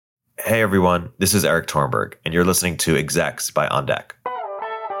Hey everyone, this is Eric Tornberg, and you're listening to Execs by On Deck.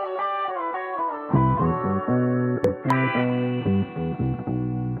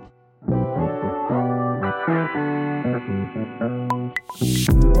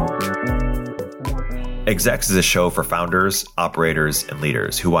 Execs is a show for founders, operators, and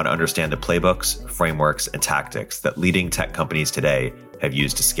leaders who want to understand the playbooks, frameworks, and tactics that leading tech companies today have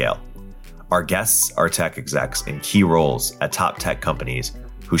used to scale. Our guests are tech execs in key roles at top tech companies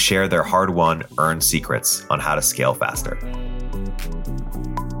who share their hard-won, earned secrets on how to scale faster.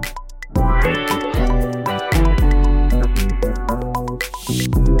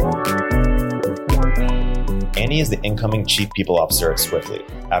 Annie is the incoming Chief People Officer at Swiftly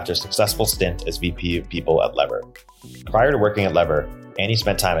after a successful stint as VP of People at Lever. Prior to working at Lever, Annie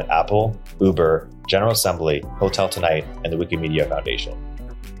spent time at Apple, Uber, General Assembly, Hotel Tonight, and the Wikimedia Foundation.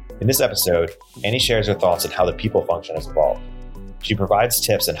 In this episode, Annie shares her thoughts on how the people function has evolved. She provides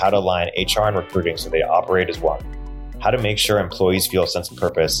tips on how to align HR and recruiting so they operate as one, how to make sure employees feel a sense of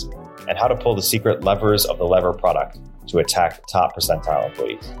purpose, and how to pull the secret levers of the Lever product to attack top percentile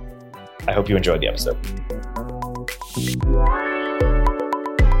employees. I hope you enjoyed the episode.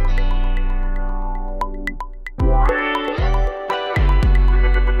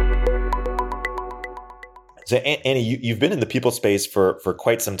 So Annie, you've been in the people space for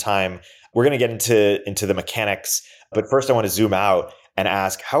quite some time. We're going to get into the mechanics, but first I want to zoom out and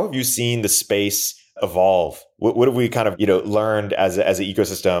ask, how have you seen the space evolve? What have we kind of learned as an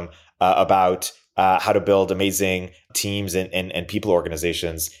ecosystem about how to build amazing teams and people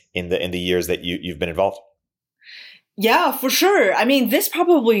organizations in the years that you've been involved? Yeah, for sure. I mean, this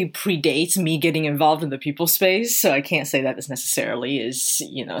probably predates me getting involved in the people space, so I can't say that this necessarily is,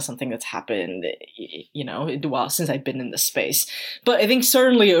 something that's happened, since I've been in the space. But I think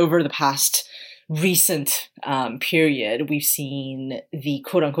certainly over the past recent period, we've seen the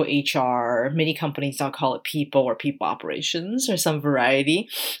quote-unquote HR, many companies now call it people or people operations or some variety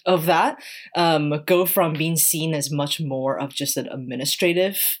of that, go from being seen as much more of just an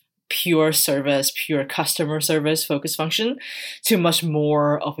administrative pure service, pure customer service focused function to much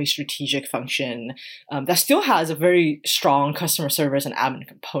more of a strategic function that still has a very strong customer service and admin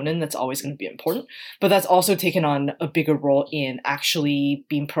component that's always going to be important, but that's also taken on a bigger role in actually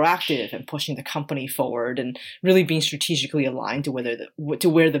being proactive and pushing the company forward and really being strategically aligned to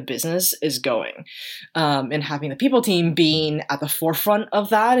where the business is going, and having the people team being at the forefront of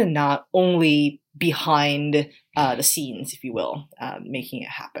that and not only behind the scenes, if you will, making it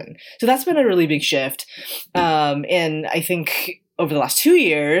happen. So that's been a really big shift. And I think over the last 2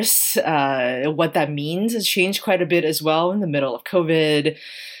 years, what that means has changed quite a bit as well in the middle of COVID,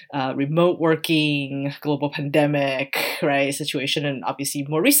 remote working, global pandemic, right, situation, and obviously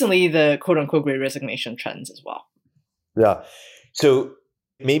more recently, the quote unquote great resignation trends as well. Yeah. So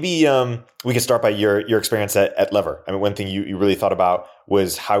maybe we can start by your experience at Lever. I mean, one thing you really thought about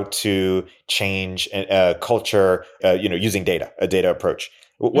was how to change culture, using data, a data approach.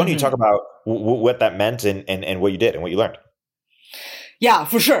 Why don't you talk about what that meant and what you did and what you learned? Yeah,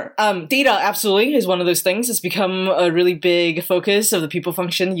 for sure. Data absolutely is one of those things. It's become a really big focus of the people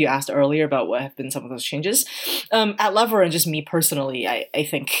function. You asked earlier about what have been some of those changes. At Lever, and just me personally, I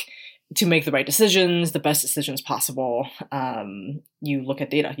think to make the right decisions, the best decisions possible, you look at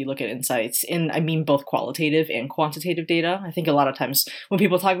data, you look at insights, and I mean both qualitative and quantitative data. I think a lot of times when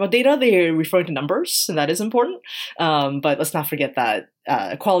people talk about data, they're referring to numbers, and that is important. But let's not forget that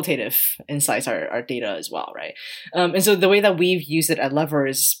qualitative insights are data as well, right? And so the way that we've used it at Lever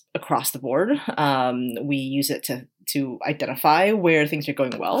is across the board. We use it to identify where things are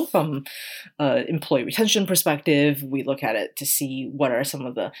going well from an employee retention perspective. We look at it to see what are some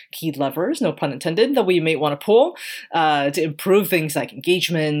of the key levers, no pun intended, that we may want to pull to improve things like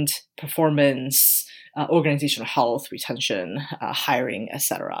engagement, performance, organizational health, retention, hiring,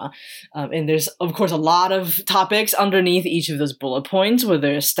 etc. And there's, of course, a lot of topics underneath each of those bullet points, whether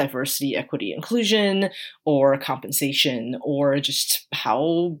it's diversity, equity, inclusion, or compensation, or just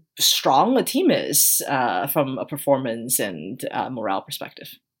how strong a team is from a performance and morale perspective.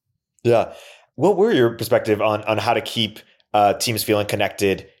 Yeah. What were your perspective on how to keep teams feeling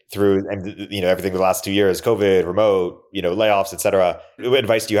connected through everything the last 2 years, COVID, remote, layoffs, et cetera? What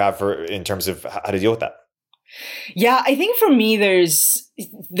advice do you have in terms of how to deal with that? Yeah, I think for me, there's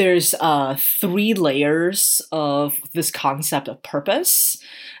 3 layers of this concept of purpose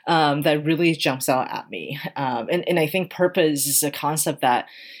that really jumps out at me. And I think purpose is a concept that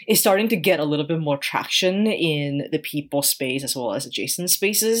is starting to get a little bit more traction in the people space as well as adjacent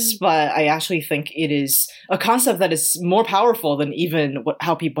spaces. But I actually think it is a concept that is more powerful than even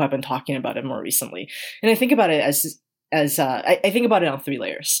how people have been talking about it more recently. And I think about it I think about it on three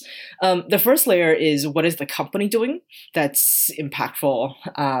layers. The first layer is what is the company doing that's impactful,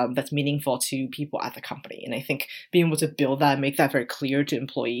 that's meaningful to people at the company. And I think being able to build that, make that very clear to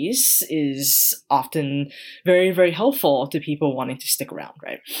employees is often very, very helpful to people wanting to stick around,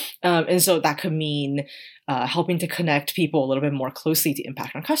 right? And so that could mean helping to connect people a little bit more closely to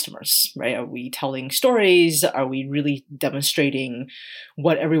impact on customers, right? Are we telling stories? Are we really demonstrating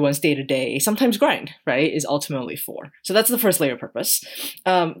what everyone's day-to-day, sometimes grind, right, is ultimately for? So that's the first layer of purpose.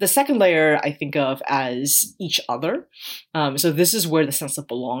 The second layer I think of as each other. So this is where the sense of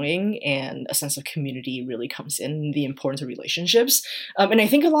belonging and a sense of community really comes in, the importance of relationships. And I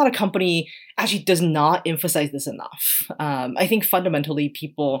think a lot of company actually does not emphasize this enough. I think fundamentally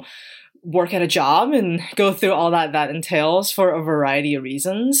people work at a job and go through all that entails for a variety of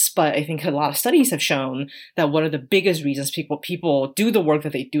reasons. But I think a lot of studies have shown that one of the biggest reasons people do the work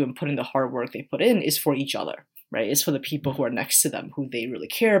that they do and put in the hard work they put in is for each other. Right? It's for the people who are next to them, who they really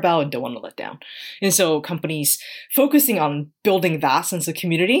care about and don't want to let down. And so companies focusing on building that sense of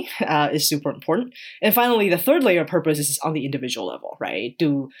community is super important. And finally, the third layer of purpose is on the individual level, right?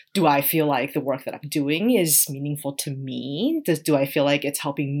 Do I feel like the work that I'm doing is meaningful to me? Do I feel like it's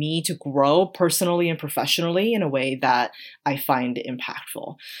helping me to grow personally and professionally in a way that I find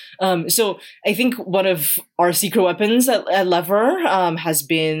impactful? So I think one of our secret weapons at Lever has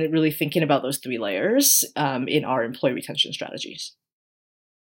been really thinking about those three layers in our employee retention strategies.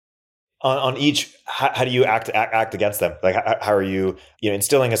 On each, how do you act against them? Like, how are you,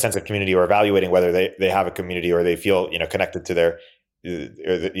 instilling a sense of community or evaluating whether they have a community or they feel, connected to their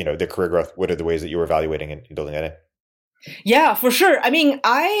career growth? What are the ways that you were evaluating and building that in? Yeah, for sure. I mean,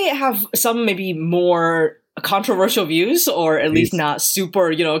 I have some maybe more controversial views, or at least not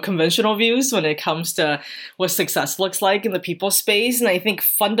super, conventional views when it comes to what success looks like in the people space. And I think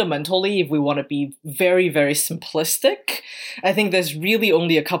fundamentally, if we want to be very, very simplistic, I think there's really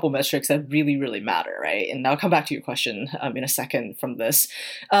only a couple metrics that really, really matter, right? And I'll come back to your question in a second from this.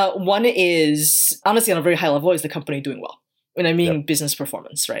 One is, honestly, on a very high level, is the company doing well? And I mean business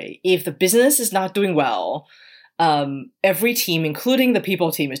performance, right? If the business is not doing well, every team, including the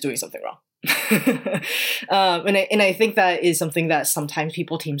people team, is doing something wrong. And I think that is something that sometimes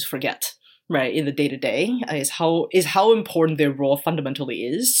people teams forget, right, in the day-to-day, is how important their role fundamentally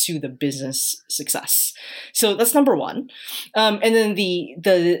is to the business success. So that's number one. And then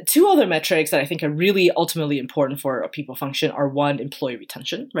the two other metrics that I think are really ultimately important for a people function are, one, employee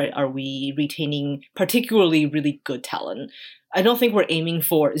retention, right? Are we retaining particularly really good talent? I don't think we're aiming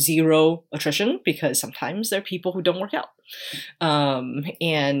for zero attrition, because sometimes there are people who don't work out.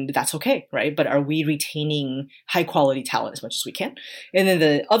 And that's okay, right? But are we retaining high quality talent as much as we can? And then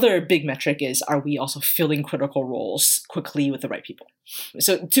the other big metric is, are we also filling critical roles quickly with the right people?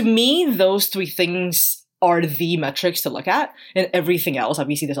 So to me, those three things are the metrics to look at, and everything else,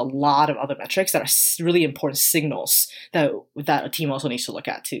 obviously there's a lot of other metrics that are really important signals that a team also needs to look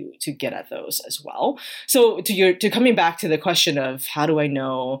at to get at those as well. So to coming back to the question of how do I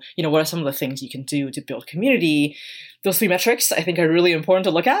know, what are some of the things you can do to build community? Those three metrics I think are really important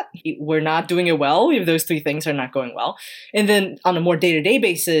to look at. We're not doing it well if those three things are not going well. And then on a more day-to-day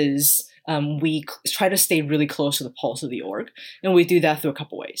basis, we try to stay really close to the pulse of the org. And we do that through a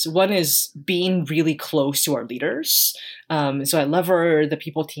couple ways. One is being really close to our leaders. So at Lever, the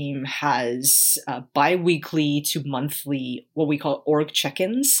people team has bi-weekly to monthly, what we call org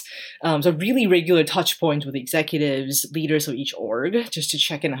check-ins. So really regular touch points with executives, leaders of each org, just to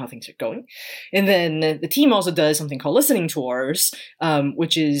check in on how things are going. And then the team also does something called listening tours,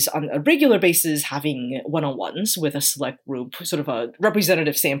 which is on a regular basis having one-on-ones with a select group, sort of a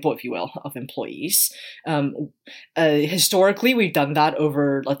representative sample, if you will, of employees. Historically, we've done that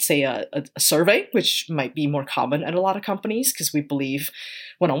over, let's say, a survey, which might be more common at a lot of companies, because we believe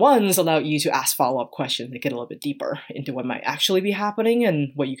one-on-ones allow you to ask follow-up questions and get a little bit deeper into what might actually be happening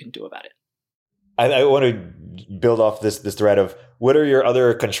and what you can do about it. I want to build off this thread of, what are your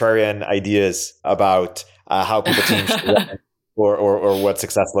other contrarian ideas about how people teams should run, or what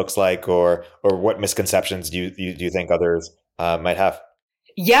success looks like, or what misconceptions do you think others might have?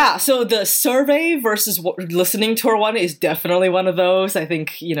 Yeah, so the survey versus listening tour one is definitely one of those. I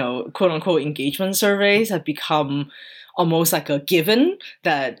think, quote unquote engagement surveys have become almost like a given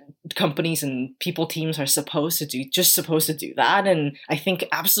that companies and people teams are supposed to do that. And I think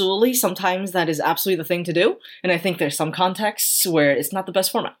absolutely sometimes that is absolutely the thing to do. And I think there's some contexts where it's not the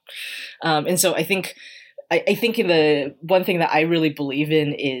best format. And so I think in the one thing that I really believe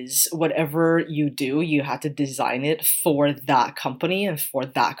in is, whatever you do, you have to design it for that company and for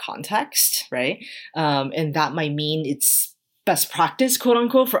that context, right? And that might mean it's best practice, quote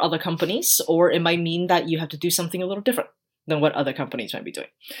unquote, for other companies, or it might mean that you have to do something a little different than what other companies might be doing.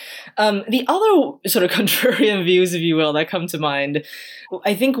 The other sort of contrarian views, if you will, that come to mind,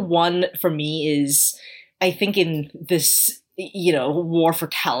 I think one for me is, I think in this, war for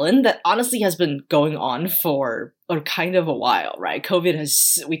talent that honestly has been going on for kind of a while, right?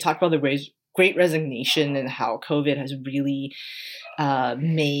 We talked about the great resignation and how COVID has really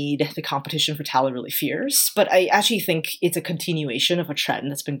made the competition for talent really fierce. But I actually think it's a continuation of a trend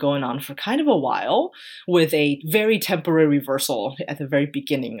that's been going on for kind of a while, with a very temporary reversal at the very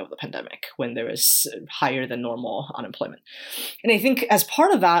beginning of the pandemic when there was higher than normal unemployment. And I think as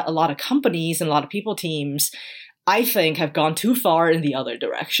part of that, a lot of companies and a lot of people teams, I think, have gone too far in the other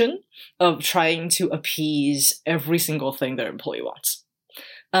direction of trying to appease every single thing their employee wants.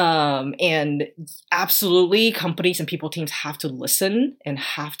 And absolutely, companies and people teams have to listen and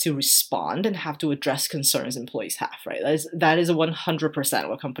have to respond and have to address concerns employees have, right? That is 100%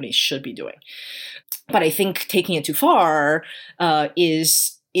 what companies should be doing. But I think taking it too far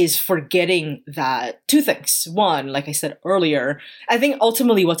is forgetting that two things. One, like I said earlier, I think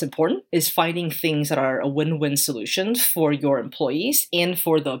ultimately what's important is finding things that are a win-win solution for your employees and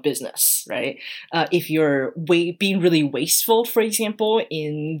for the business, right? If you're being really wasteful, for example,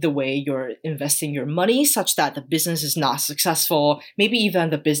 in the way you're investing your money such that the business is not successful, maybe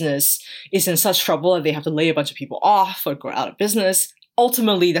even the business is in such trouble that they have to lay a bunch of people off or go out of business,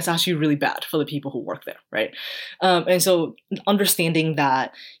 ultimately, that's actually really bad for the people who work there, right? And so understanding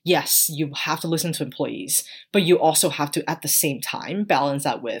that, yes, you have to listen to employees, but you also have to, at the same time, balance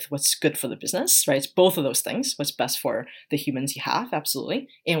that with what's good for the business, right? It's both of those things, what's best for the humans you have, absolutely,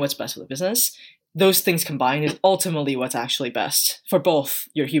 and what's best for the business. Those things combined is ultimately what's actually best for both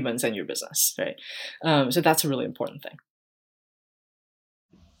your humans and your business, right? So that's a really important thing.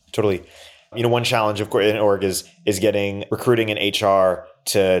 Totally. One challenge, of course, in org is getting recruiting and HR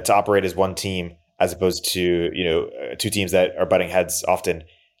to operate as one team as opposed to, two teams that are butting heads often.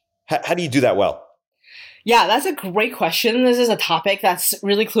 How do you do that well? Yeah, that's a great question. This is a topic that's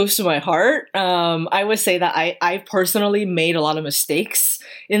really close to my heart. I would say that I personally made a lot of mistakes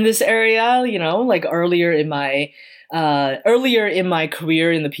in this area, like earlier in my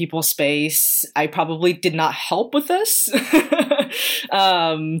career in the people space, I probably did not help with this.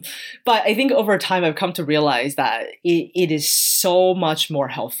 But I think over time, I've come to realize that it is so much more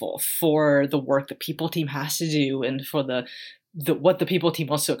helpful for the work the people team has to do and for what the people team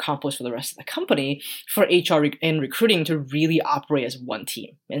wants to accomplish for the rest of the company, for HR and recruiting to really operate as one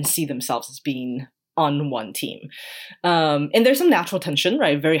team and see themselves as being on one team. And there's some natural tension,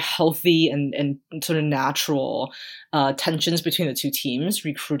 right? Very healthy and sort of natural tensions between the two teams.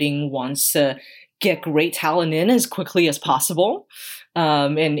 Recruiting wants to get great talent in as quickly as possible.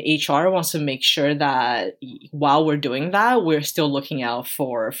 And HR wants to make sure that while we're doing that, we're still looking out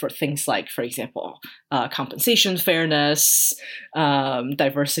for things like, for example, compensation fairness,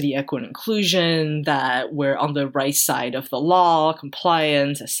 diversity, equity, and inclusion, that we're on the right side of the law,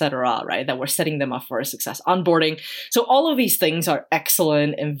 compliance, etc., right? That we're setting them up for a success onboarding. So all of these things are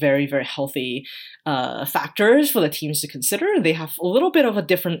excellent and very, very healthy factors for the teams to consider. They have a little bit of a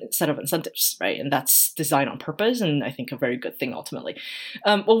different set of incentives, right? And that's designed on purpose, and I think a very good thing ultimately.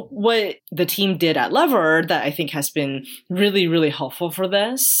 Well, what the team did at Lever that I think has been really, really helpful for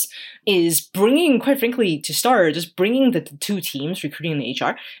this is bringing, quite frankly, to start, just bringing the two teams, recruiting and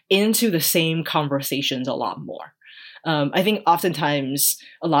HR, into the same conversations a lot more. I think oftentimes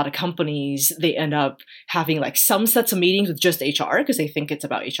a lot of companies, they end up having like some sets of meetings with just HR because they think it's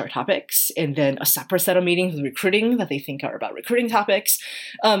about HR topics, and then a separate set of meetings with recruiting that they think are about recruiting topics.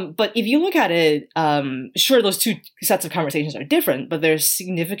 But if you look at it, sure, those two sets of conversations are different, but there's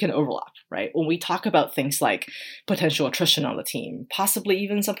significant overlap, right? When we talk about things like potential attrition on the team, possibly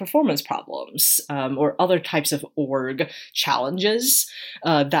even some performance problems, or other types of org challenges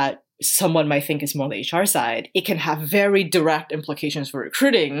that someone might think is more on the HR side, it can have very direct implications for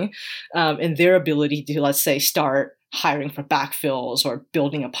recruiting and their ability to, let's say, start hiring for backfills or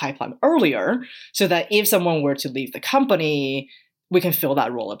building a pipeline earlier so that if someone were to leave the company, we can fill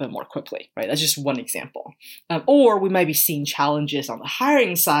that role a bit more quickly, right? That's just one example. Or we might be seeing challenges on the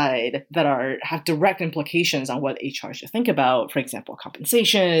hiring side that have direct implications on what HR should think about. For example,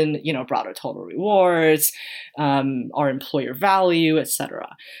 compensation, broader total rewards, our employer value, etc.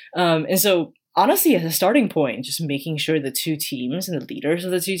 And so honestly, as a starting point, just making sure the two teams and the leaders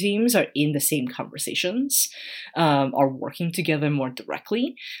of the two teams are in the same conversations, are working together more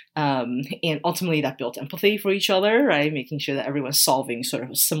directly. And ultimately that builds empathy for each other, right? Making sure that everyone's solving sort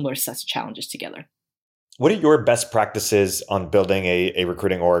of similar sets of challenges together. What are your best practices on building a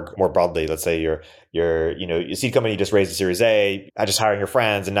recruiting org more broadly? Let's say you seed company, you just raised a Series A, just hiring your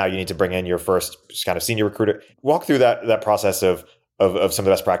friends, and now you need to bring in your first kind of senior recruiter. Walk through that process of some of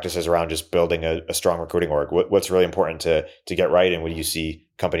the best practices around just building a strong recruiting org. What's really important to get right, and what do you see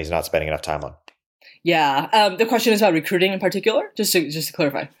companies not spending enough time on? Yeah, the question is about recruiting in particular, just to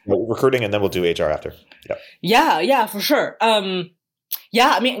clarify. Well, recruiting, and then we'll do HR after. Yeah, for sure. Yeah,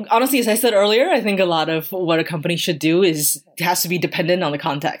 I mean, honestly, as I said earlier, I think a lot of what a company should do has to be dependent on the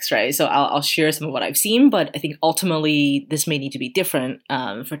context, right? So I'll share some of what I've seen, but I think ultimately this may need to be different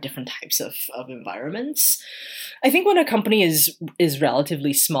for different types of environments. I think when a company is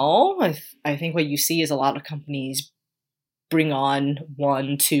relatively small, I think what you see is a lot of companies bring on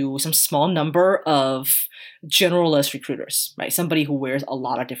one to some small number of generalist recruiters, right? Somebody who wears a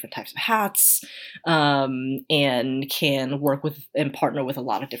lot of different types of hats and can work with and partner with a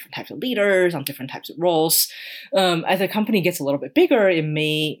lot of different types of leaders on different types of roles. As a company gets a little bit bigger, it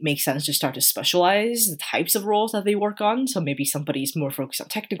may make sense to start to specialize the types of roles that they work on. So maybe somebody's more focused on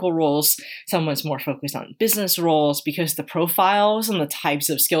technical roles, someone's more focused on business roles, because the profiles and the types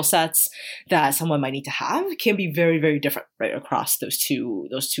of skill sets that someone might need to have can be very, very different, right, across those two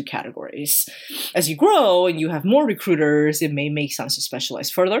categories. As you grow and you have more recruiters, it may make sense to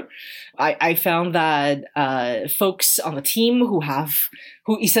specialize further. I found that folks on the team who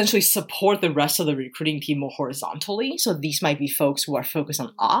essentially support the rest of the recruiting team more horizontally. So these might be folks who are focused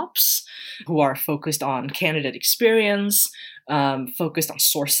on ops, who are focused on candidate experience, focused on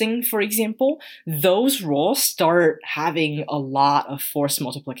sourcing, for example. Those roles start having a lot of force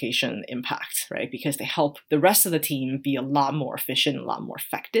multiplication impact, right? Because they help the rest of the team be a lot more efficient, a lot more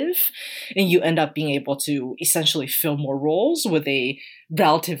effective. And you end up being able to essentially fill more roles with a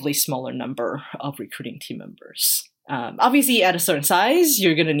relatively smaller number of recruiting team members. Obviously, at a certain size,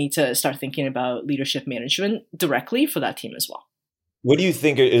 you're going to need to start thinking about leadership management directly for that team as well. What do you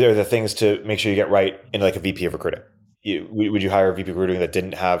think are the things to make sure you get right in like a VP of recruiting? Would you hire a VP of recruiting that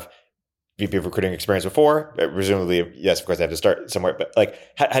didn't have VP of recruiting experience before? Presumably, yes, of course, they have to start somewhere. But like,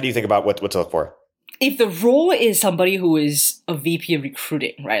 how do you think about what to look for? If the role is somebody who is a VP of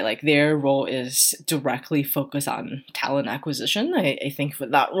recruiting, right, like their role is directly focused on talent acquisition, I think for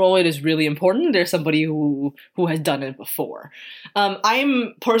that role, it is really important there's somebody who has done it before.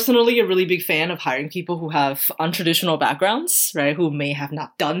 I'm personally a really big fan of hiring people who have untraditional backgrounds, right, who may have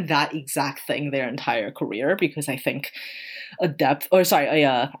not done that exact thing their entire career, because I think a diversity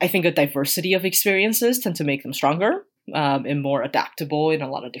of experiences tend to make them stronger. And more adaptable in a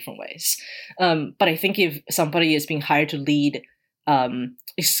lot of different ways. But I think if somebody is being hired to lead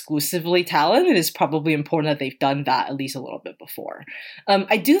exclusively talent, it is probably important that they've done that at least a little bit before.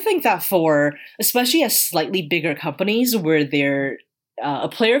 I do think that for, especially as slightly bigger companies where they're a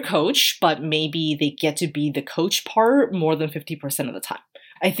player coach, but maybe they get to be the coach part more than 50% of the time.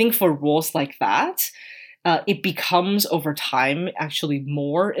 I think for roles like that, it becomes over time actually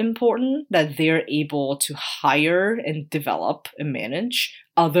more important that they're able to hire and develop and manage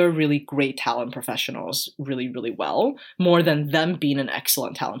other really great talent professionals really, really well, more than them being an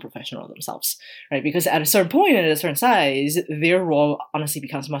excellent talent professional themselves, right? Because at a certain point and at a certain size, their role honestly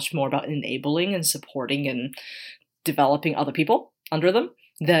becomes much more about enabling and supporting and developing other people under them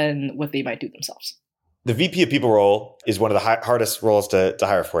than what they might do themselves. The VP of people role is one of the hardest roles to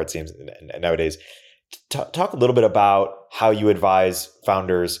hire for, it seems, nowadays. Talk a little bit about how you advise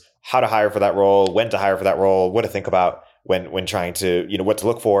founders how to hire for that role, when to hire for that role, what to think about when trying to, what to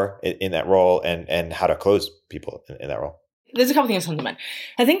look for in that role, and how to close people in that role. There's a couple things that come to mind.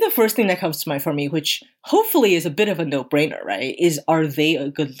 I think the first thing that comes to mind for me, which hopefully is a bit of a no-brainer, right, is are they a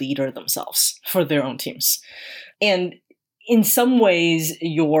good leader themselves for their own teams? And in some ways,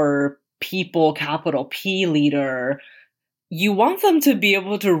 your people, capital P leader, you want them to be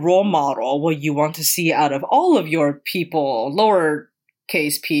able to role model what you want to see out of all of your people,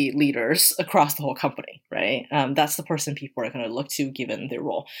 lowercase p leaders across the whole company, right? That's the person people are going to look to given their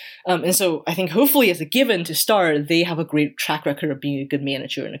role. And so I think hopefully as a given to start, they have a great track record of being a good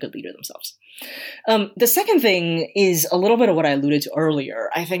manager and a good leader themselves. The second thing is a little bit of what I alluded to earlier.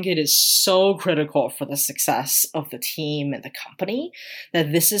 I think it is so critical for the success of the team and the company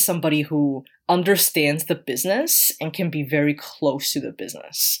that this is somebody who understands the business and can be very close to the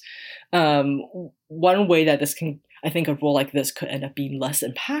business. One way that I think a role like this could end up being less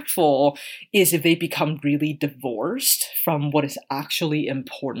impactful is if they become really divorced from what is actually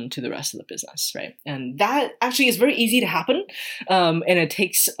important to the rest of the business, right? And that actually is very easy to happen. And it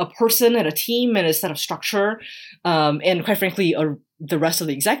takes a person and a team and a set of structure, and quite frankly, the rest of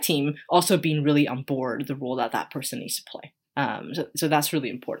the exec team also being really on board the role that person needs to play. So that's really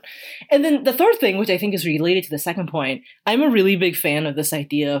important. And then the third thing, which I think is related to the second point, I'm a really big fan of this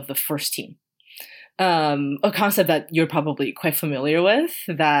idea of the first team. A concept that you're probably quite familiar with,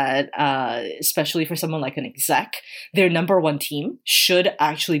 that especially for someone like an exec, their number one team should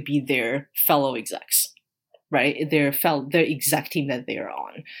actually be their fellow execs, right? Their exec team that they are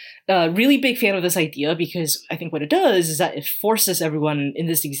on. Really big fan of this idea because I think what it does is that it forces everyone in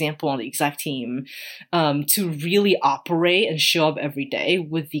this example on the exec team to really operate and show up every day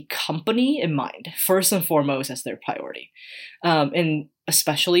with the company in mind, first and foremost as their priority. And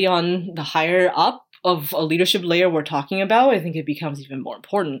especially on the higher up of a leadership layer we're talking about, I think it becomes even more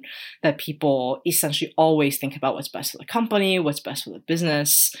important that people essentially always think about what's best for the company, what's best for the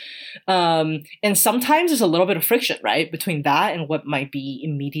business. And sometimes there's a little bit of friction, right, between that and what might be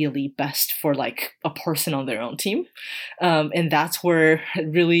immediately best for like a person on their own team. And that's where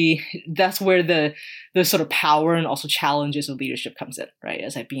the sort of power and also challenges of leadership comes in, right,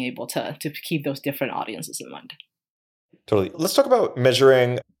 as like being able to keep those different audiences in mind. Totally. Let's talk about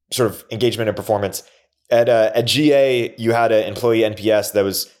measuring sort of engagement and performance. At GA, you had an employee NPS that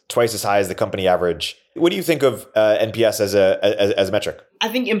was twice as high as the company average. What do you think of NPS as a metric? I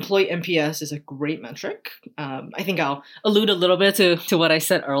think employee NPS is a great metric. I think I'll allude a little bit to what I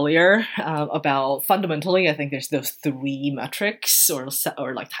said earlier about fundamentally, I think there's those three metrics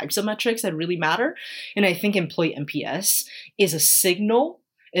or like types of metrics that really matter. And I think employee NPS is a signal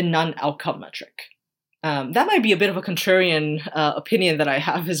and not an outcome metric. That might be a bit of a contrarian opinion that I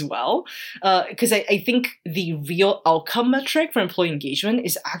have as well, because I think the real outcome metric for employee engagement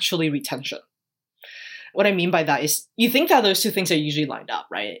is actually retention. What I mean by that is you think that those two things are usually lined up,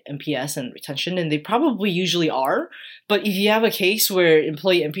 right? NPS and retention, and they probably usually are. But if you have a case where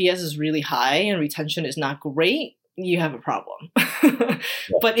employee NPS is really high and retention is not great, you have a problem.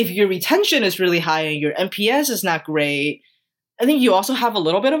 But if your retention is really high and your NPS is not great, I think you also have a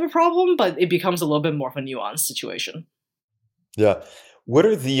little bit of a problem, but it becomes a little bit more of a nuanced situation. Yeah. What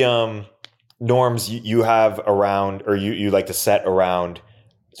are the norms you have around, or you like to set around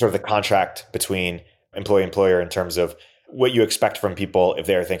sort of the contract between employee and employer in terms of what you expect from people if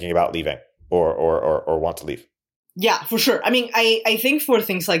they're thinking about leaving or want to leave? Yeah, for sure. I mean, I think for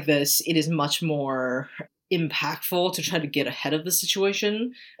things like this, it is much more impactful to try to get ahead of the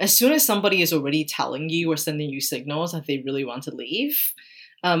situation. As soon as somebody is already telling you or sending you signals that they really want to leave,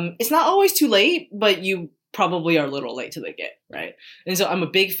 it's not always too late, but you probably are a little late to the game, right? And so I'm a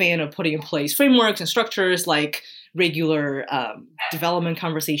big fan of putting in place frameworks and structures like regular development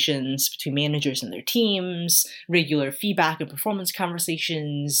conversations between managers and their teams, regular feedback and performance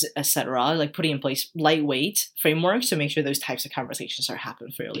conversations, etc. Like putting in place lightweight frameworks to make sure those types of conversations are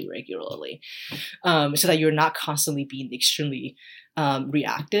happening fairly regularly, so that you're not constantly being extremely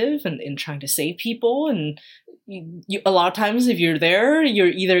reactive and trying to save people. And you, a lot of times, if you're there, you're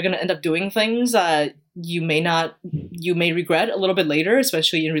either going to end up doing things that you may regret a little bit later,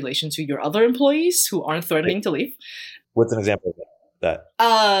 especially in relation to your other employees who aren't threatening to leave. What's an example of that?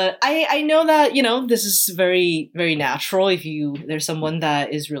 I know that, this is very, very natural. If there's someone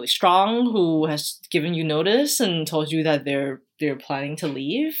that is really strong who has given you notice and told you that they're planning to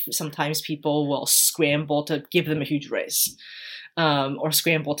leave, sometimes people will scramble to give them a huge raise. Or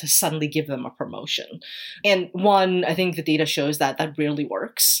scramble to suddenly give them a promotion. And one, I think the data shows that rarely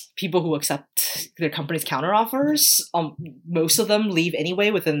works. People who accept their company's counteroffers, most of them leave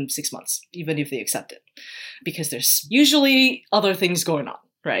anyway within 6 months, even if they accept it, because there's usually other things going on,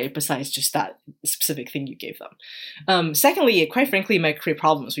 right, besides just that specific thing you gave them. Secondly, quite frankly, it might create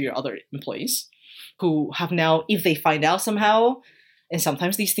problems with your other employees who have now, if they find out somehow, and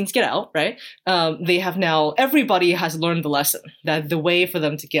sometimes these things get out, right? They have now, everybody has learned the lesson that the way for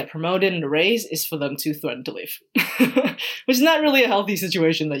them to get promoted and a raise is for them to threaten to leave, which is not really a healthy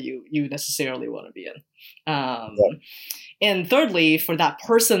situation that you necessarily want to be in. And thirdly, for that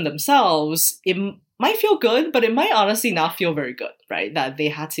person themselves, it might feel good, but it might honestly not feel very good, right? That they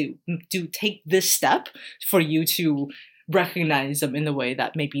had to take this step for you to recognize them in the way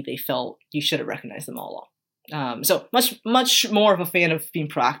that maybe they felt you should have recognized them all along. So much more of a fan of being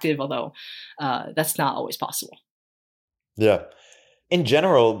proactive, although that's not always possible. Yeah. In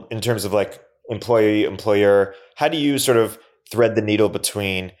general, in terms of like employee, employer, how do you sort of thread the needle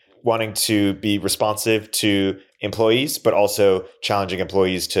between wanting to be responsive to employees, but also challenging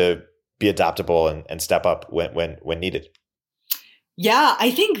employees to be adaptable and step up when needed? Yeah,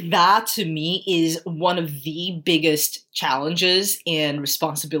 I think that to me is one of the biggest challenges and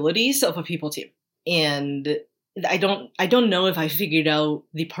responsibilities of a people team. And I don't know if I figured out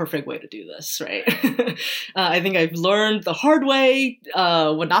the perfect way to do this, right? I think I've learned the hard way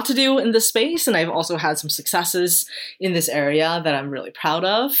what not to do in this space, and I've also had some successes in this area that I'm really proud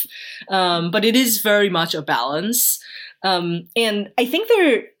of. But it is very much a balance. And I think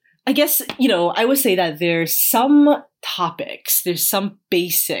I guess, I would say that there's some topics, there's some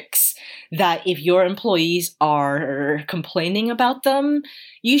basics that if your employees are complaining about them,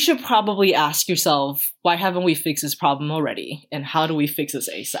 you should probably ask yourself, why haven't we fixed this problem already? And how do we fix this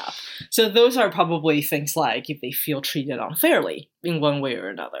ASAP? So those are probably things like if they feel treated unfairly in one way or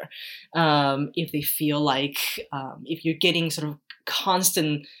another. If they feel like, if you're getting sort of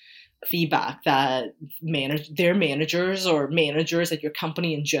constant feedback that their managers or managers at your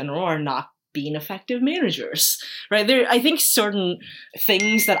company in general are not being effective managers, right? I think certain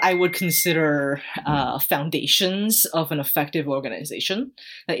things that I would consider foundations of an effective organization.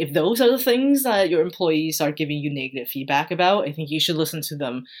 That if those are the things that your employees are giving you negative feedback about, I think you should listen to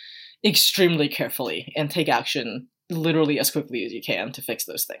them extremely carefully and take action literally as quickly as you can to fix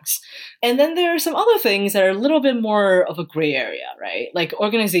those things. And then there are some other things that are a little bit more of a gray area, right? Like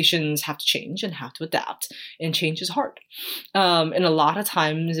organizations have to change and have to adapt, and change is hard. And a lot of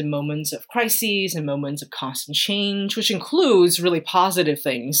times in moments of crises and moments of constant change, which includes really positive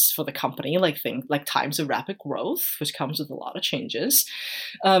things for the company, like times of rapid growth, which comes with a lot of changes,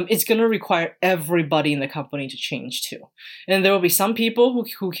 it's going to require everybody in the company to change too. And there will be some people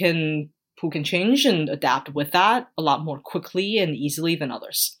who can change and adapt with that a lot more quickly and easily than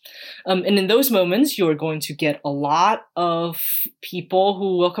others. And in those moments, you're going to get a lot of people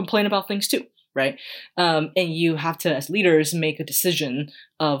who will complain about things too, right? And you have to, as leaders, make a decision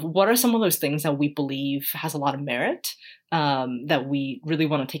of what are some of those things that we believe has a lot of merit, that we really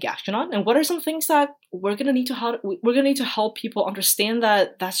want to take action on, and what are some things that we're going to need to help people understand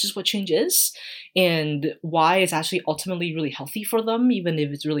that that's just what change is, and why it's actually ultimately really healthy for them, even if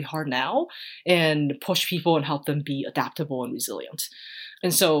it's really hard now, and push people and help them be adaptable and resilient.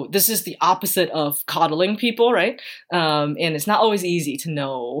 And so this is the opposite of coddling people, right? And it's not always easy to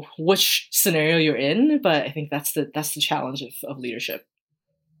know which scenario you're in, but I think that's the challenge of leadership.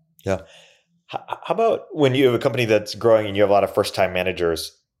 Yeah. How about when you have a company that's growing and you have a lot of first-time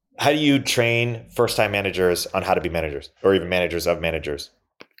managers? How do you train first-time managers on how to be managers, or even managers of managers?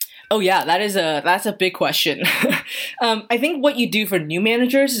 Oh yeah, that's a big question. I think what you do for new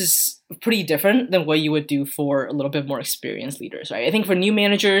managers is pretty different than what you would do for a little bit more experienced leaders, right? I think for new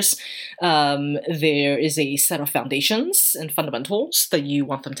managers, there is a set of foundations and fundamentals that you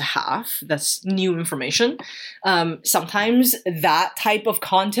want them to have. That's new information. Sometimes that type of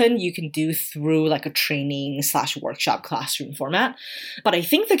content you can do through like a training/workshop classroom format. But I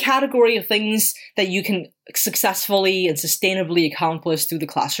think the category of things that you can successfully and sustainably accomplish through the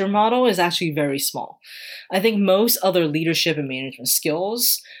classroom model is actually very small. I think most other leadership and management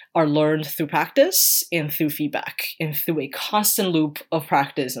skills are learned through practice and through feedback, and through a constant loop of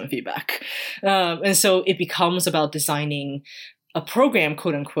practice and feedback. And so it becomes about designing a program,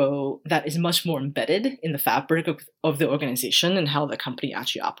 quote unquote, that is much more embedded in the fabric of the organization and how the company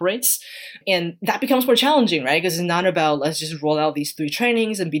actually operates. And that becomes more challenging, right? Because it's not about, let's just roll out these 3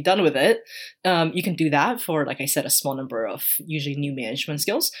 trainings and be done with it. You can do that for, like I said, a small number of usually new management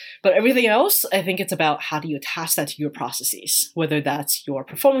skills. But everything else, I think it's about how do you attach that to your processes, whether that's your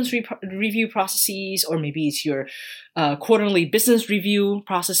performance review processes, or maybe it's your quarterly business review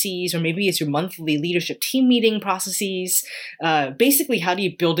processes, or maybe it's your monthly leadership team meeting processes. Basically, how do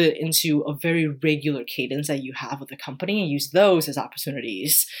you build it into a very regular cadence that you have with the company, and use those as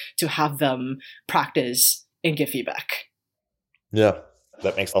opportunities to have them practice and give feedback? Yeah,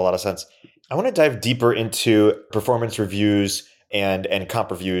 that makes a lot of sense. I want to dive deeper into performance reviews and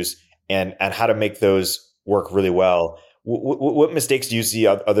comp reviews and how to make those work really well. What mistakes do you see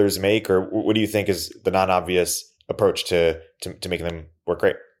others make, or what do you think is the non-obvious approach to making them work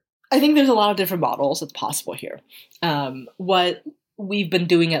great? I think there's a lot of different models that's possible here. What we've been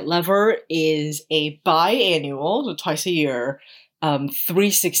doing at Lever is a biannual, so twice a year,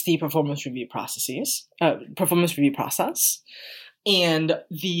 360 performance review process. And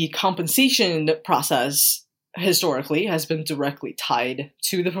the compensation process historically has been directly tied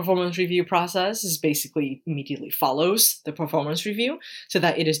to the performance review process. Is basically immediately follows the performance review, so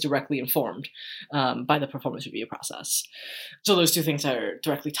that it is directly informed by the performance review process. So those two things are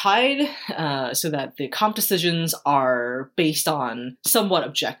directly tied, so that the comp decisions are based on somewhat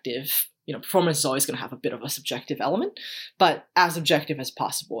objective. Performance is always going to have a bit of a subjective element, but as objective as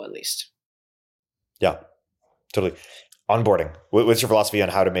possible, at least. Yeah, totally. Onboarding. What's your philosophy on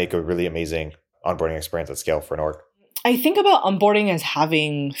how to make a really amazing onboarding experience at scale for an org? I think about onboarding as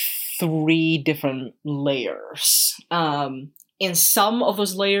having three different layers. And some of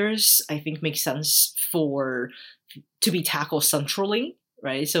those layers, I think, make sense to be tackled centrally,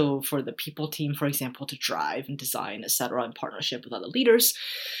 right? So for the people team, for example, to drive and design, etc., in partnership with other leaders.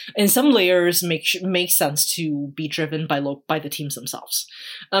 And some layers make sense to be driven by the teams themselves.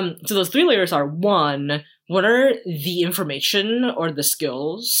 So those three layers are: one, what are the information or the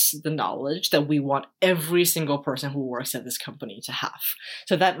skills, the knowledge that we want every single person who works at this company to have?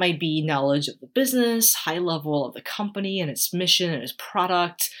 So that might be knowledge of the business, high level of the company and its mission and its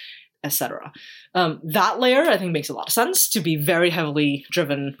product, etc. That layer, I think, makes a lot of sense to be very heavily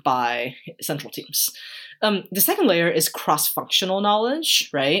driven by central teams. The second layer is cross-functional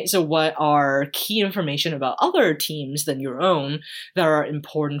knowledge, right? So what are key information about other teams than your own that are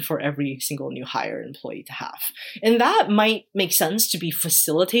important for every single new hire employee to have? And that might make sense to be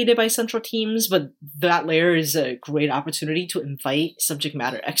facilitated by central teams, but that layer is a great opportunity to invite subject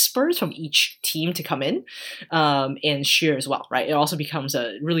matter experts from each team to come in and share as well, right? It also becomes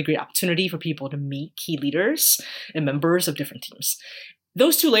a really great opportunity for people to meet key leaders and members of different teams.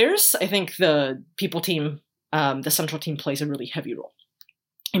 Those two layers, I think the people team, the central team plays a really heavy role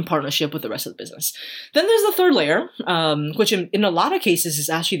in partnership with the rest of the business. Then there's the third layer, which in a lot of cases is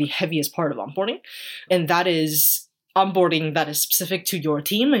actually the heaviest part of onboarding. And that is onboarding that is specific to your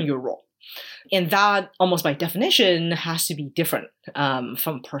team and your role. And that, almost by definition, has to be different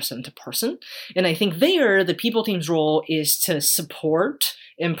from person to person. And I think there, the people team's role is to support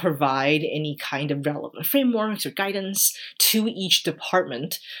and provide any kind of relevant frameworks or guidance to each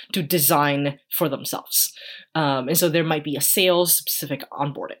department to design for themselves. And so there might be a sales-specific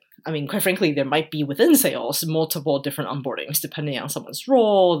onboarding. I mean, quite frankly, there might be within sales multiple different onboardings depending on someone's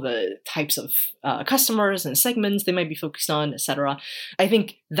role, the types of customers and segments they might be focused on, etc. I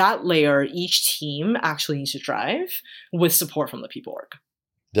think that layer, each team actually needs to drive with support from the people org.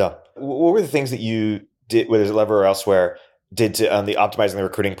 Yeah. What were the things that you did, whether it's Lever or elsewhere, did to the optimizing the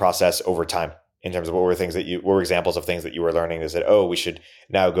recruiting process over time? In terms of what were examples of things that you were learning that said, oh, we should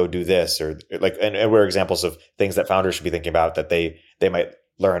now go do this, or like, and what were examples of things that founders should be thinking about that they might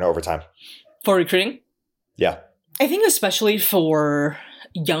learn over time? For recruiting? Yeah. I think especially for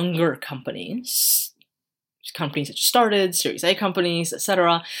younger companies such as started, Series A companies,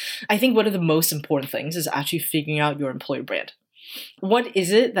 etc., I think one of the most important things is actually figuring out your employer brand. What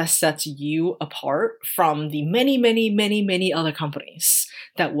is it that sets you apart from the many, many, many, many other companies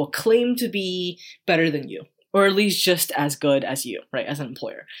that will claim to be better than you, or at least just as good as you, right, as an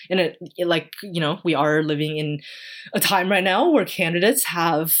employer? And we are living in a time right now where candidates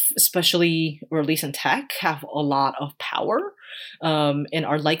have, especially, or at least in tech, have a lot of power and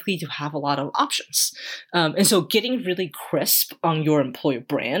are likely to have a lot of options. And so getting really crisp on your employer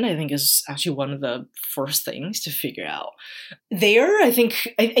brand, I think, is actually one of the first things to figure out. There, I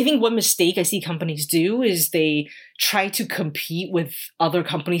think one mistake I see companies do is they try to compete with other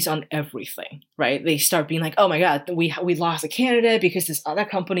companies on everything, right? They start being like, oh my God, we lost a candidate because this other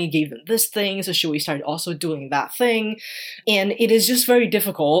company gave them this thing, so should we start also doing that thing? And it is just very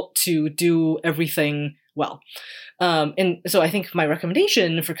difficult to do everything well. And so I think my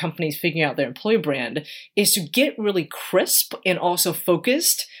recommendation for companies figuring out their employer brand is to get really crisp and also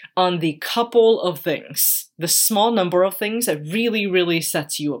focused on the couple of things, the small number of things that really, really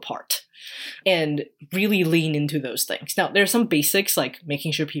sets you apart, and really lean into those things. Now, there are some basics like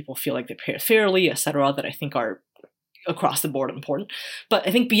making sure people feel like they're paid fairly, etc., that I think are across the board important. But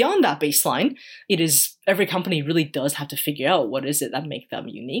I think beyond that baseline, it is every company really does have to figure out what is it that make them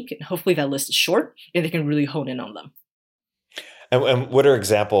unique. And hopefully that list is short and they can really hone in on them. And what are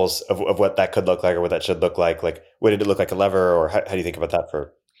examples of what that could look like or what that should look like? Like, what did it look like a Lever, or how do you think about that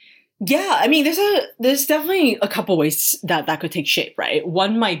for? Yeah, I mean, there's definitely a couple ways that could take shape, right?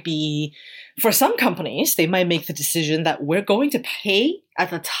 One might be, for some companies, they might make the decision that we're going to pay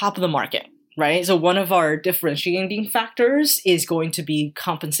at the top of the market, right? So one of our differentiating factors is going to be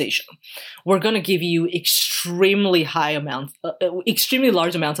compensation. We're going to give you extremely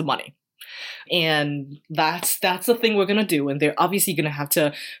large amounts of money. And that's the thing we're going to do. And they're obviously going to have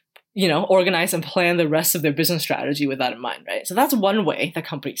to, organize and plan the rest of their business strategy with that in mind, right? So that's one way that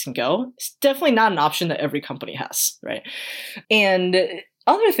companies can go. It's definitely not an option that every company has, right? And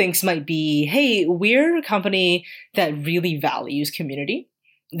other things might be, hey, we're a company that really values community.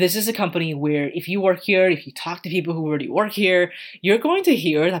 This is a company where if you work here, if you talk to people who already work here, you're going to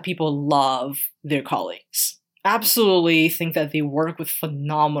hear that people love their colleagues. Absolutely think that they work with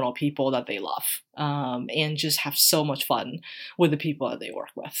phenomenal people that they love, and just have so much fun with the people that they work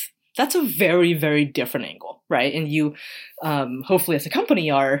with. That's a very, very different angle, right? And you, hopefully, as a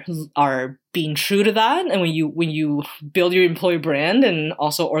company, are being true to that. And when you build your employer brand and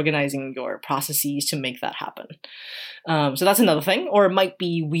also organizing your processes to make that happen. So that's another thing. Or it might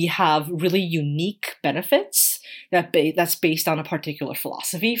be we have really unique benefits that's based on a particular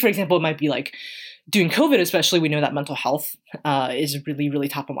philosophy. For example, it might be like during COVID, especially, we know that mental health is really, really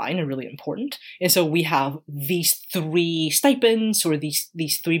top of mind and really important. And so we have these 3 stipends or these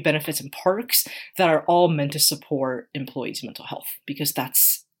 3 benefits and perks that are all meant to support employees' mental health, because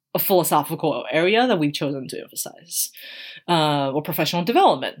that's a philosophical area that we've chosen to emphasize. Or professional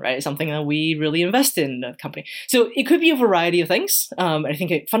development, right? Something that we really invest in the company. So it could be a variety of things. I think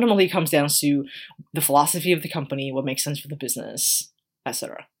it fundamentally comes down to the philosophy of the company, what makes sense for the business,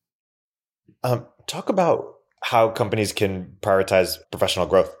 etc. Talk about how companies can prioritize professional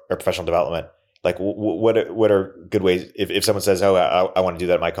growth or professional development. Like, what are good ways? If someone says, "Oh, I want to do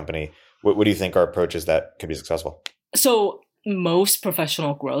that in my company," what do you think are approaches that could be successful? So most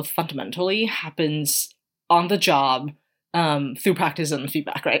professional growth fundamentally happens on the job through practice and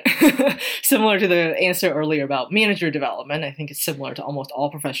feedback, right? Similar to the answer earlier about manager development, I think it's similar to almost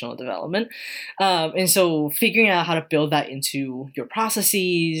all professional development. And so figuring out how to build that into your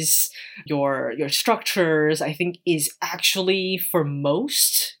processes, your structures, I think is actually, for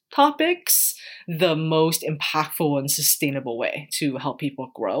most topics, the most impactful and sustainable way to help people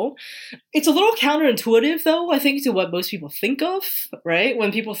grow. It's a little counterintuitive, though, I think, to what most people think of, right?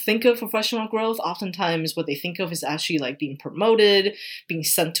 When people think of professional growth, oftentimes what they think of is actually like being promoted, being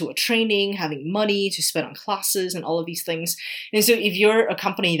sent to a training, having money to spend on classes and all of these things. And so if you're a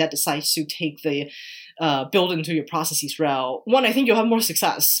company that decides to take the build into your processes route, 1, I think you'll have more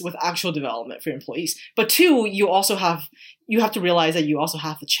success with actual development for your employees. But 2, you have to realize that you also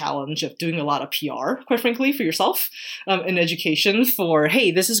have the challenge of doing a lot of PR, quite frankly, for yourself in education for, hey,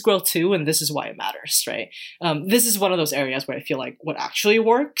 this is growth too, and this is why it matters, right? This is one of those areas where I feel like what actually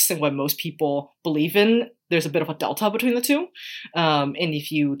works and what most people believe in, there's a bit of a delta between the two. And if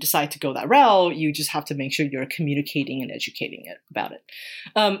you decide to go that route, you just have to make sure you're communicating and educating it about it.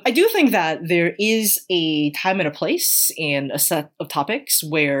 I do think that there is a time and a place and a set of topics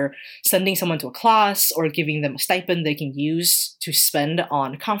where sending someone to a class or giving them a stipend they can use to spend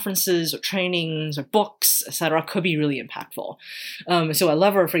on conferences or trainings or books, etc., could be really impactful. So at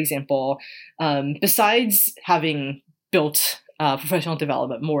Lever, for example, besides having built professional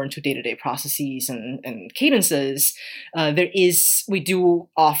development more into day-to-day processes and cadences, we do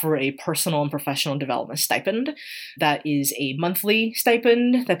offer a personal and professional development stipend that is a monthly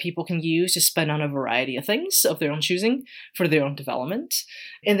stipend that people can use to spend on a variety of things of their own choosing for their own development.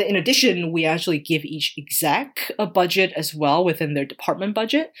 And in addition, we actually give each exec a budget as well within their department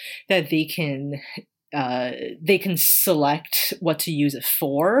budget that they can select what to use it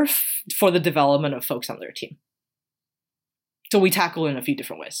for the development of folks on their team. So we tackle it in a few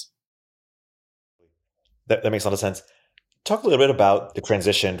different ways. That makes a lot of sense. Talk a little bit about the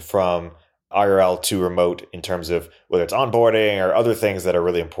transition from IRL to remote in terms of whether it's onboarding or other things that are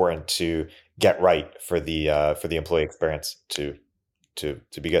really important to get right for the employee experience to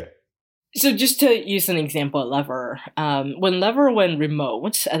be good. So just to use an example at Lever, when Lever went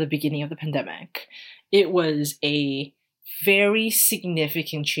remote at the beginning of the pandemic, it was a very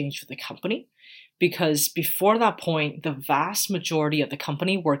significant change for the company. Because before that point, the vast majority of the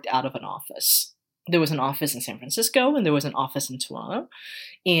company worked out of an office. There was an office in San Francisco and there was an office in Toronto.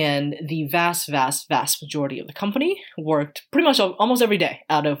 And the vast, vast, vast majority of the company worked pretty much almost every day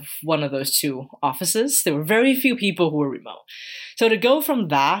out of one of those 2 offices. There were very few people who were remote. So to go from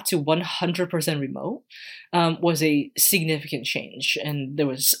that to 100% remote was a significant change. And there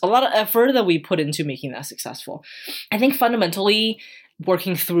was a lot of effort that we put into making that successful. I think fundamentally,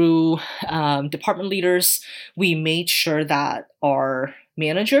 working through department leaders, we made sure that our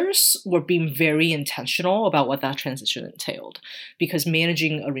managers were being very intentional about what that transition entailed. Because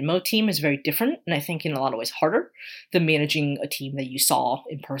managing a remote team is very different, and I think in a lot of ways harder than managing a team that you saw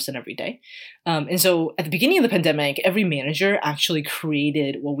in person every day. And so at the beginning of the pandemic, every manager actually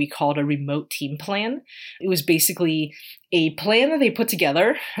created what we called a remote team plan. It was basically a plan that they put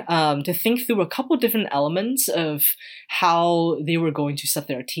together to think through a couple different elements of how they were going to set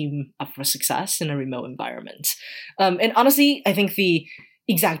their team up for success in a remote environment. And honestly, I think the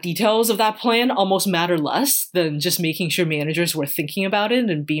exact details of that plan almost matter less than just making sure managers were thinking about it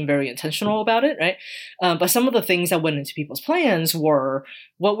and being very intentional about it, right? But some of the things that went into people's plans were,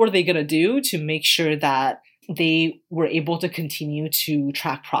 what were they going to do to make sure that they were able to continue to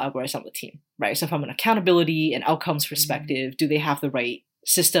track progress on the team, right? So from an accountability and outcomes perspective, do they have the right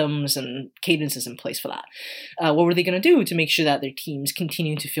systems and cadences in place for that? What were they going to do to make sure that their teams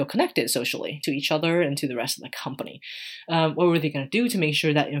continue to feel connected socially to each other and to the rest of the company? What were they going to do to make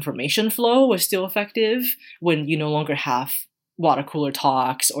sure that information flow was still effective when you no longer have water cooler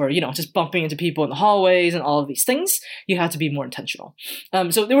talks or, just bumping into people in the hallways and all of these things? You have to be more intentional.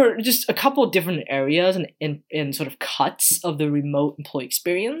 So there were just a couple of different areas and sort of cuts of the remote employee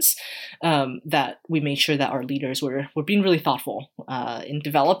experience that we made sure that our leaders were being really thoughtful in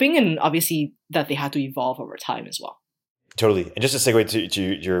developing, and obviously that they had to evolve over time as well. Totally. And just to segue to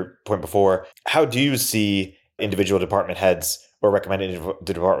your point before, how do you see individual department heads or recommended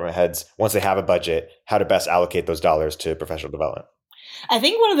to department heads, once they have a budget, how to best allocate those dollars to professional development? I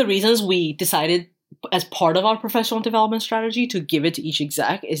think one of the reasons we decided as part of our professional development strategy to give it to each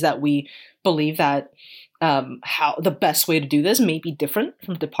exec is that we believe that how the best way to do this may be different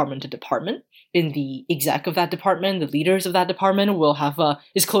from department to department. In the exec of that department, the leaders of that department will have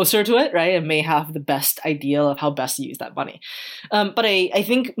is closer to it, right? And may have the best idea of how best to use that money. But I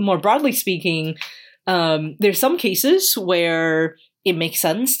think more broadly speaking, there's some cases where it makes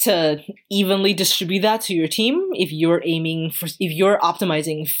sense to evenly distribute that to your team if you're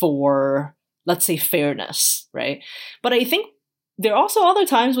optimizing for, let's say, fairness, right? But I think there are also other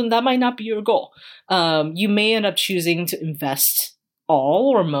times when that might not be your goal. You may end up choosing to invest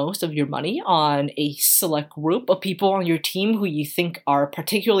all or most of your money on a select group of people on your team who you think are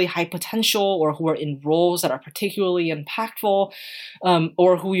particularly high potential or who are in roles that are particularly impactful,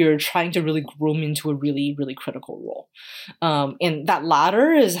 or who you're trying to really groom into a really, really critical role. And that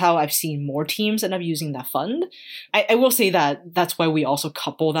latter is how I've seen more teams end up using that fund. I will say that that's why we also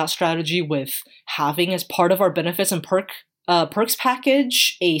couple that strategy with having as part of our benefits and perks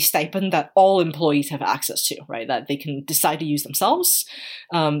package a stipend that all employees have access to, right? That they can decide to use themselves,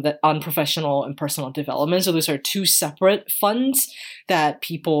 that on professional and personal development. So those are two separate funds that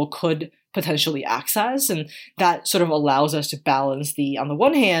people could potentially access. And that sort of allows us to balance on the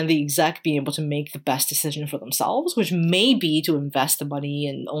one hand, the exec being able to make the best decision for themselves, which may be to invest the money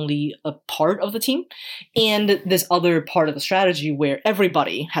in only a part of the team, and this other part of the strategy where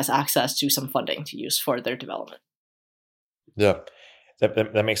everybody has access to some funding to use for their development. Yeah,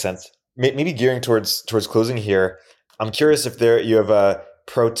 that makes sense. Maybe gearing towards closing here, I'm curious if you have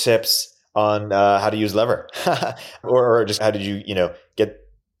pro tips on how to use Lever, or just how did you get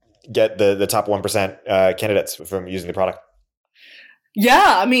the top 1% candidates from using the product?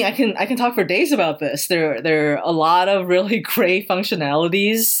 Yeah, I mean, I can talk for days about this. There are a lot of really great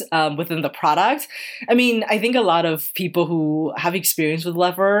functionalities within the product. I mean, I think a lot of people who have experience with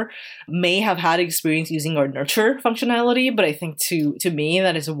Lever may have had experience using our Nurture functionality, but I think to me,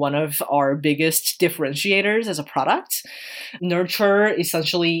 that is one of our biggest differentiators as a product. Nurture,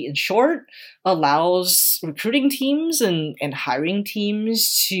 essentially, in short, allows recruiting teams and hiring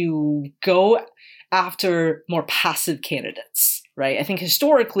teams to go after more passive candidates, right? I think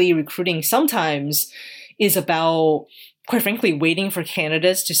historically recruiting sometimes is about, quite frankly, waiting for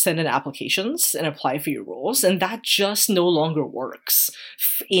candidates to send in applications and apply for your roles. And that just no longer works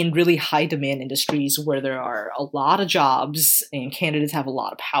in really high demand industries where there are a lot of jobs and candidates have a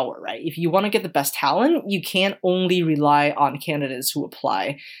lot of power, right? If you want to get the best talent, you can't only rely on candidates who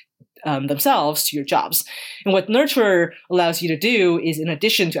apply themselves to your jobs. And what Nurture allows you to do is, in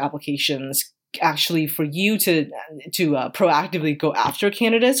addition to applications, actually for you to proactively go after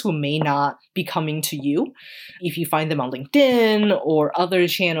candidates who may not be coming to you. If you find them on LinkedIn or other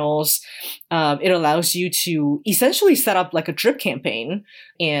channels, it allows you to essentially set up like a drip campaign,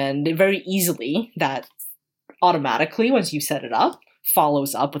 and very easily that automatically, once you set it up,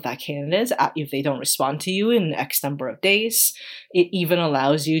 follows up with that candidate if they don't respond to you in X number of days. It even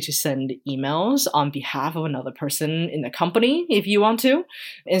allows you to send emails on behalf of another person in the company if you want to.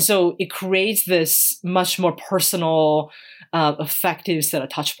 And so it creates this much more personal, effective set of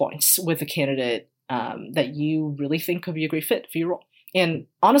touch points with the candidate that you really think could be a great fit for your role. And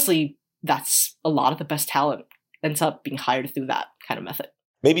honestly, that's a lot of the best talent ends up being hired through that kind of method.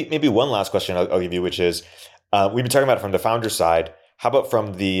 Maybe one last question I'll give you, which is, we've been talking about it from the founder side. How about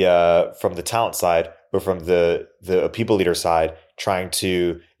from the talent side, or from the people leader side, trying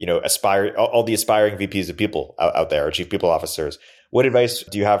to aspire all the aspiring VPs of people out there, or chief people officers? What advice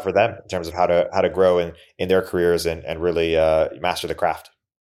do you have for them in terms of how to grow in their careers and really master the craft?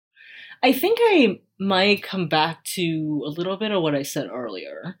 I think I might come back to a little bit of what I said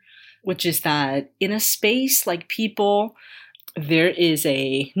earlier, which is that in a space like people, there is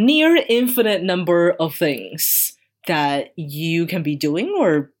a near infinite number of things that you can be doing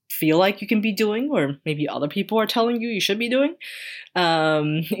or feel like you can be doing, or maybe other people are telling you should be doing,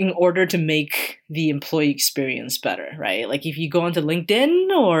 in order to make the employee experience better, right? Like if you go onto LinkedIn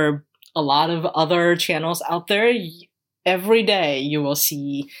or a lot of other channels out there, every day you will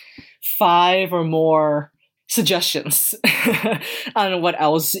see 5 or more suggestions on what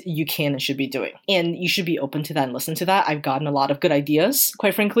else you can and should be doing. And you should be open to that and listen to that. I've gotten a lot of good ideas,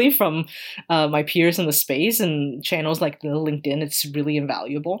 quite frankly, from my peers in the space, and channels like LinkedIn. It's really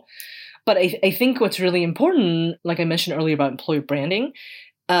invaluable. But I think what's really important, like I mentioned earlier about employer branding,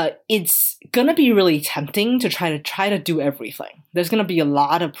 it's going to be really tempting to try to do everything. There's going to be a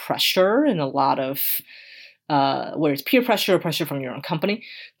lot of pressure and a lot of, whether it's peer pressure or pressure from your own company,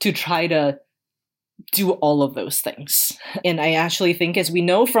 to try to do all of those things. And I actually think, as we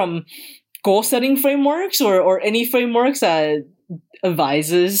know from goal setting frameworks or any frameworks that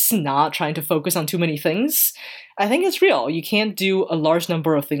advises not trying to focus on too many things, I think it's real. You can't do a large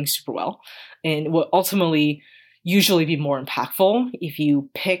number of things super well, and will ultimately usually be more impactful if you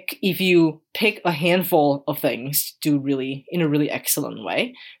pick a handful of things to do really in a really excellent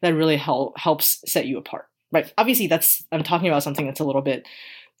way that really helps set you apart. Right? Obviously, I'm talking about something that's a little bit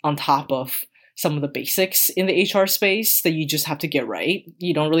on top of some of the basics in the HR space that you just have to get right.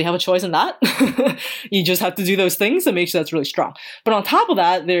 You don't really have a choice in that. You just have to do those things and make sure that's really strong. But on top of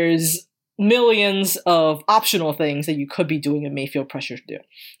that, there's millions of optional things that you could be doing and may feel pressure to do.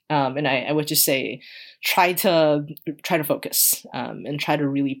 And I would just say, try to focus and try to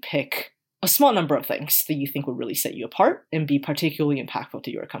really pick a small number of things that you think would really set you apart and be particularly impactful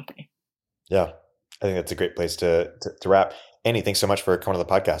to your company. Yeah, I think that's a great place to wrap. Annie, thanks so much for coming on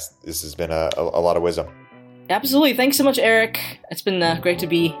the podcast. This has been a lot of wisdom. Absolutely. Thanks so much, Eric. It's been great to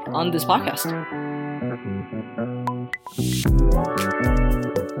be on this podcast.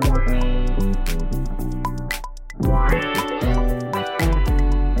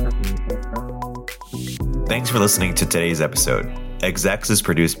 Thanks for listening to today's episode. Execs is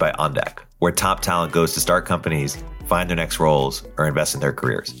produced by On Deck, where top talent goes to start companies, find their next roles, or invest in their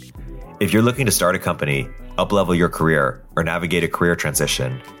careers. If you're looking to start a company, up-level your career, or navigate a career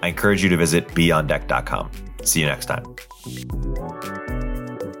transition, I encourage you to visit beondeck.com. See you next time.